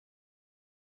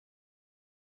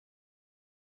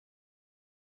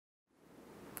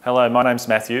Hello, my name's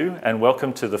Matthew and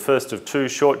welcome to the first of two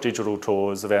short digital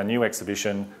tours of our new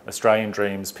exhibition, Australian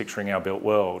Dreams Picturing Our Built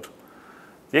World.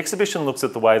 The exhibition looks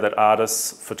at the way that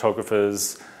artists,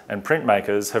 photographers and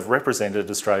printmakers have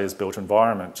represented Australia's built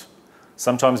environment.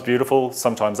 Sometimes beautiful,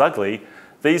 sometimes ugly,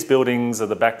 these buildings are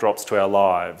the backdrops to our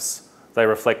lives. They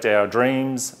reflect our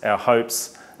dreams, our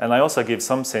hopes, and they also give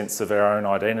some sense of our own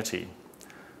identity.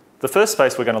 The first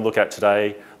space we're going to look at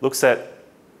today looks at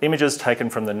images taken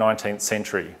from the 19th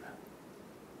century.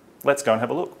 Let's go and have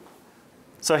a look.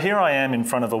 So here I am in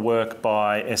front of a work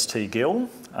by S T Gill,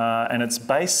 and it's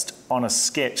based on a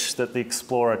sketch that the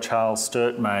explorer Charles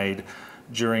Sturt made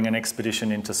during an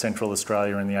expedition into Central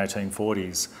Australia in the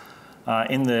 1840s.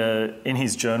 In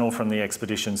his journal from the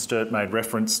expedition, Sturt made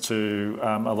reference to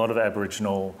a lot of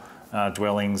Aboriginal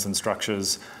dwellings and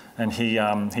structures, and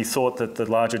he thought that the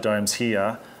larger domes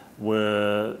here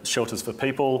were shelters for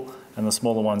people, and the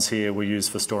smaller ones here were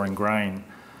used for storing grain.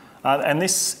 And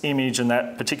this image and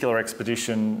that particular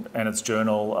expedition and its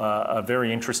journal are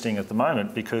very interesting at the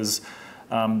moment because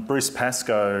Bruce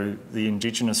Pascoe, the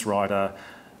Indigenous writer,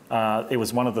 it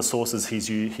was one of the sources he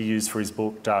used for his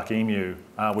book Dark Emu,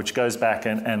 which goes back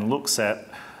and looks at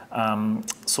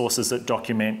sources that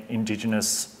document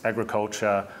Indigenous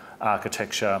agriculture,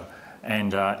 architecture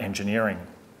and engineering.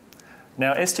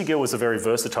 Now, S T Gill was a very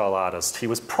versatile artist. He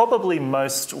was probably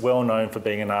most well known for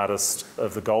being an artist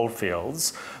of the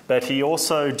goldfields, but he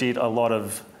also did a lot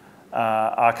of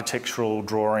architectural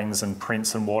drawings and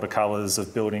prints and watercolours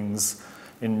of buildings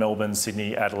in Melbourne,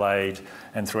 Sydney, Adelaide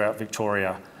and throughout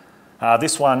Victoria.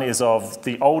 This one is of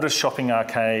the oldest shopping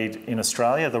arcade in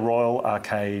Australia, the Royal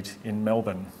Arcade in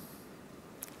Melbourne.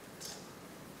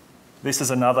 This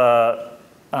is another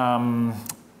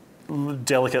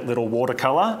delicate little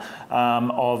watercolour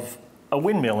of a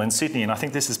windmill in Sydney, and I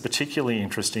think this is particularly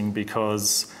interesting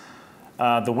because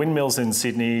the windmills in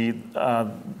Sydney,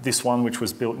 this one which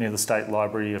was built near the State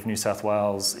Library of New South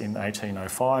Wales in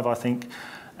 1805 I think,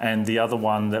 and the other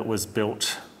one that was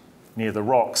built near the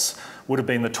Rocks would have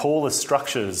been the tallest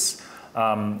structures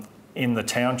in the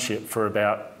township for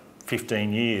about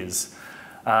 15 years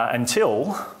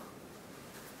until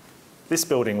this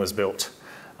building was built.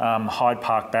 Hyde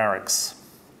Park Barracks.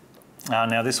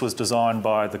 Now this was designed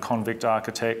by the convict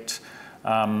architect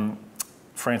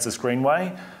Francis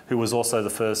Greenway, who was also the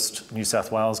first New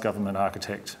South Wales government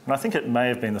architect. And I think it may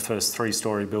have been the first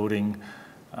three-storey building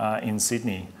in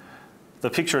Sydney. The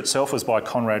picture itself was by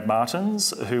Conrad Martens,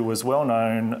 who was well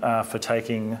known for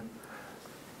taking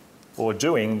or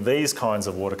doing these kinds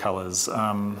of watercolours,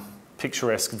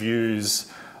 picturesque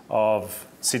views of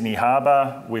Sydney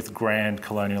Harbour with grand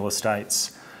colonial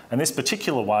estates. And this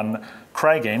particular one,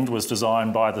 Craig End, was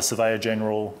designed by the Surveyor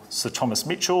General Sir Thomas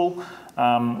Mitchell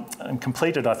and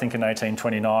completed, I think, in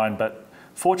 1829, but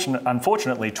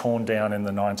unfortunately torn down in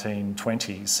the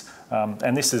 1920s.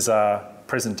 And this is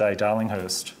present-day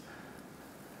Darlinghurst.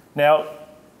 Now,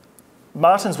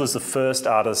 Martens was the first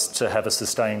artist to have a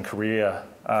sustained career,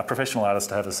 professional artist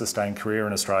to have a sustained career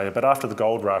in Australia, but after the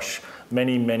gold rush,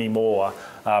 many, many more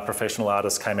professional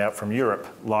artists came out from Europe,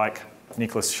 like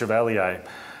Nicolas Chevalier.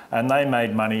 And they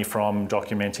made money from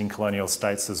documenting colonial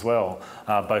states as well,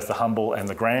 both the humble and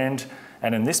the grand.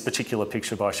 And in this particular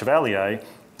picture by Chevalier,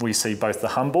 we see both the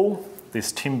humble,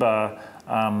 this timber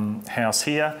house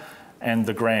here, and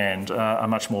the grand, a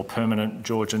much more permanent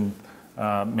Georgian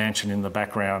mansion in the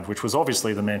background, which was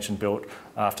obviously the mansion built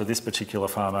after this particular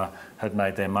farmer had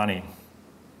made their money.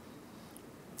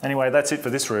 Anyway, that's it for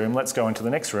this room. Let's go into the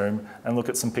next room and look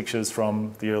at some pictures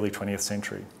from the early 20th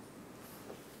century.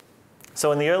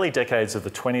 So in the early decades of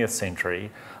the 20th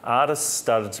century, artists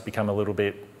started to become a little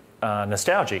bit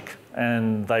nostalgic,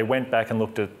 and they went back and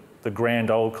looked at the grand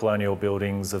old colonial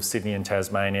buildings of Sydney and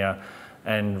Tasmania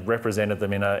and represented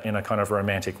them in a kind of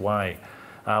romantic way.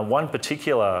 One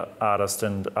particular artist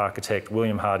and architect,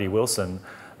 William Hardy Wilson,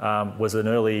 was an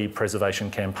early preservation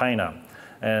campaigner.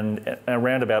 And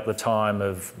around about the time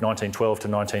of 1912 to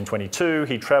 1922,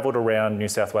 he travelled around New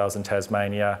South Wales and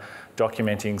Tasmania,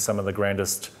 documenting some of the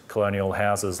grandest colonial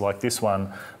houses, like this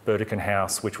one, Burdekin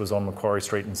House, which was on Macquarie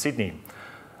Street in Sydney.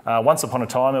 Once upon a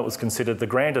time, it was considered the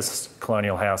grandest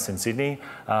colonial house in Sydney,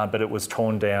 but it was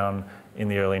torn down in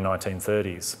the early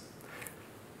 1930s.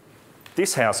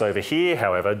 This house over here,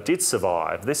 however, did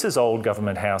survive. This is Old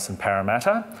Government House in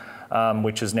Parramatta,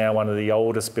 which is now one of the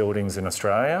oldest buildings in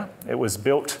Australia. It was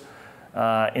built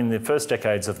in the first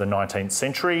decades of the 19th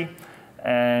century,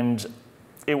 and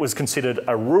it was considered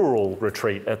a rural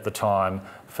retreat at the time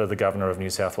for the Governor of New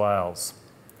South Wales.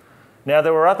 Now,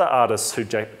 there were other artists who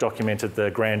documented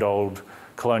the grand old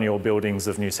colonial buildings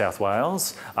of New South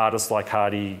Wales, artists like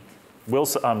Hardy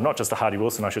Wilson, not just a Hardy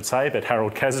Wilson, I should say, but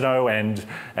Harold Cazneaux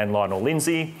and Lionel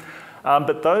Lindsay.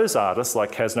 But those artists,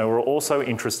 like Cazneaux, were also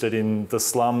interested in the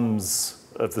slums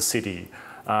of the city,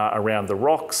 around the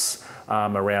rocks,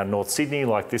 around North Sydney,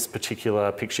 like this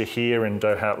particular picture here in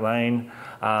Dohat Lane,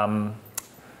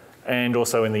 and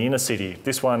also in the inner city.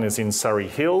 This one is in Surrey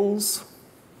Hills,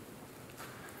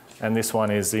 and this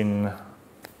one is in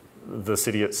the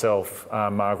city itself,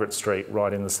 Margaret Street,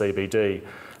 right in the CBD.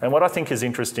 And what I think is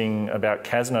interesting about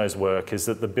Cazneaux's work is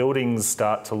that the buildings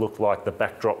start to look like the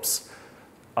backdrops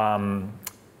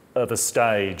of a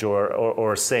stage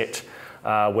or a set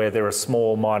where there are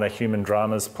small, minor human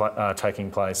dramas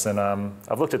taking place. And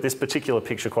I've looked at this particular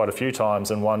picture quite a few times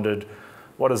and wondered,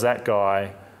 what has that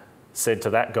guy said to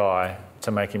that guy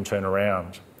to make him turn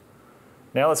around?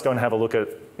 Now let's go and have a look at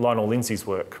Lionel Lindsay's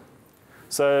work.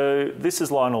 So this is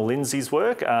Lionel Lindsay's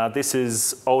work. This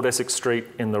is Old Essex Street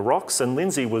in the rocks, and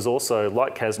Lindsay was also,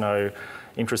 like Cazneaux,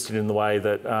 interested in the way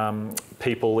that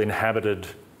people inhabited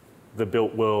the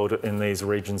built world in these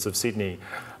regions of Sydney.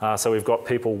 So we've got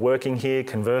people working here,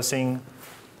 conversing.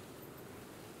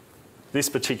 This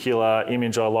particular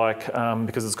image I like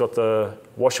because it's got the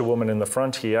washerwoman in the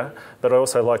front here, but I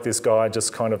also like this guy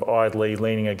just kind of idly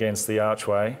leaning against the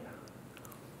archway.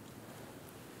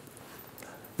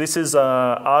 This is the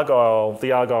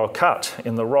Argyle Cut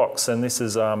in the rocks, and this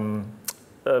is a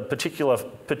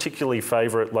particularly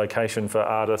favourite location for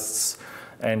artists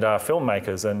and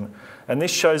filmmakers. And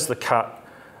this shows the cut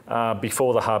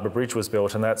before the Harbour Bridge was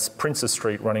built, and that's Princes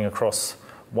Street running across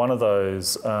one of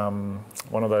those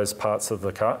parts of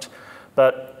the cut.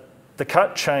 But the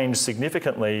cut changed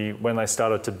significantly when they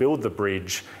started to build the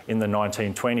bridge in the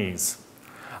 1920s.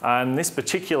 And this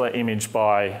particular image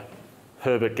by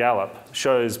Herbert Gallup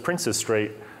shows Princes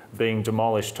Street being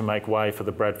demolished to make way for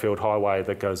the Bradfield Highway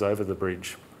that goes over the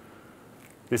bridge.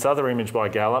 This other image by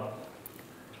Gallup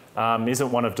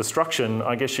isn't one of destruction.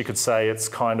 I guess you could say it's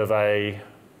kind of a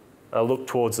look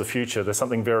towards the future. There's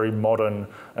something very modern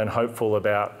and hopeful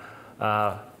about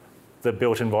the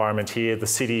built environment here. The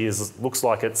city looks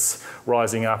like it's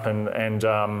rising up and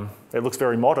it looks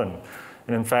very modern.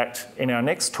 And in fact, in our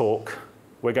next talk,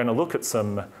 we're going to look at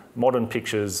some modern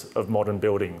pictures of modern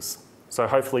buildings. So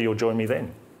hopefully you'll join me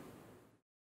then.